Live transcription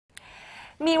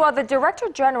Meanwhile, the Director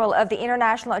General of the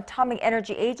International Atomic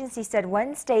Energy Agency said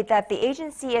Wednesday that the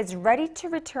agency is ready to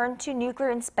return to nuclear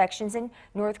inspections in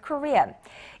North Korea.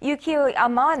 Yukio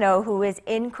Amano, who is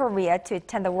in Korea to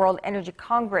attend the World Energy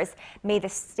Congress, made the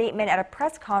statement at a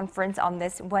press conference on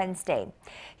this Wednesday.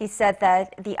 He said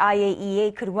that the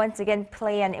IAEA could once again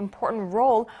play an important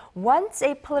role once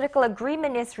a political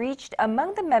agreement is reached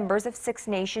among the members of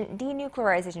six-nation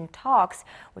denuclearization talks,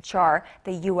 which are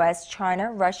the U.S.,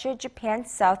 China, Russia, Japan,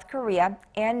 South Korea,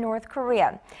 and North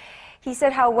Korea. He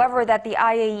said, however, that the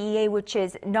IAEA, which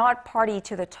is not party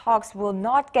to the talks, will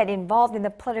not get involved in the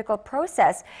political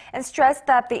process, and stressed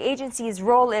that the agency's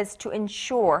role is to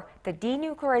ensure the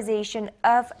denuclearization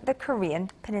of the Korean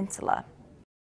peninsula.